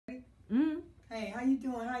Hey, how you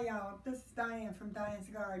doing? Hi, y'all. This is Dianne from Dianne's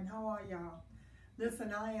Garden. How are y'all?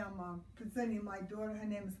 Listen, I am presenting my daughter. Her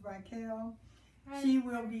name is Raquel. Hi. She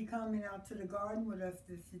will be coming out to the garden with us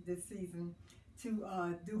this season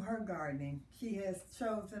to do her gardening. She has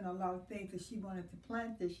chosen a lot of things that she wanted to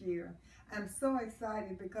plant this year. I'm so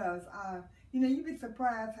excited because, you'd be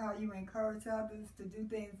surprised how you encourage others to do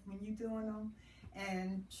things when you're doing them.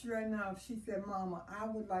 And sure enough, she said, Mama, I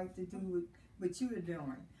would like to do what you are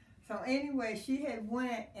doing. So anyway, she had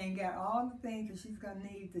went and got all the things that she's going to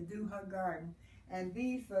need to do her garden. And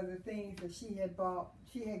these are the things that she had bought.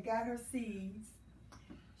 She had got her seeds.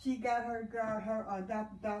 She got her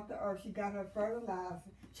Dr. Earth. She got her fertilizer.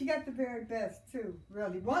 She got the very best too,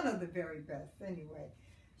 really. One of the very best anyway.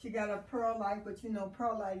 She got a perlite, but you know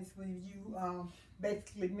perlite is when you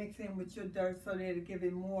basically mix in with your dirt so that it'll give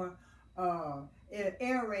it more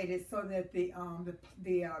aerated so that the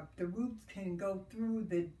roots can go through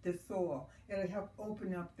the soil. It'll help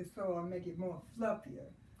open up the soil and make it more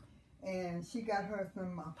fluffier. And she got her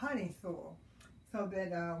some potting soil so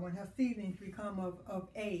that when her seedlings become of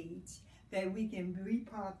age, that we can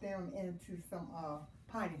repot them into some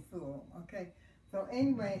potting soil, okay? So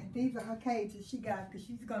anyway, these are her cages she got because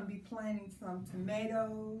she's going to be planting some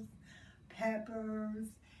tomatoes, peppers,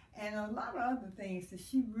 and a lot of other things that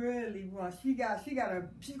she really wants. She's got a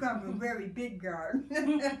very big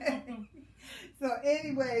garden. So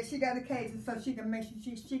anyway, she got a cage so she can make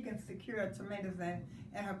sure she can secure tomatoes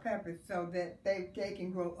and her peppers so that they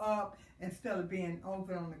can grow up instead of being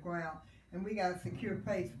over on the ground. And we got a secure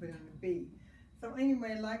place for them to be. So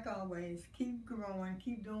anyway, like always, keep growing,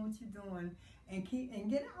 keep doing what you're doing, and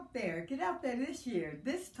get out there. Get out there this year,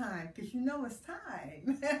 this time, because you know it's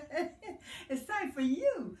time. It's time for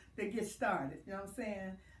you to get started, you know what I'm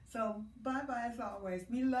saying? So bye-bye as always.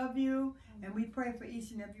 We love you, and we pray for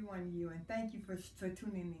each and every one of you, and thank you for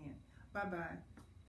tuning in. Bye-bye.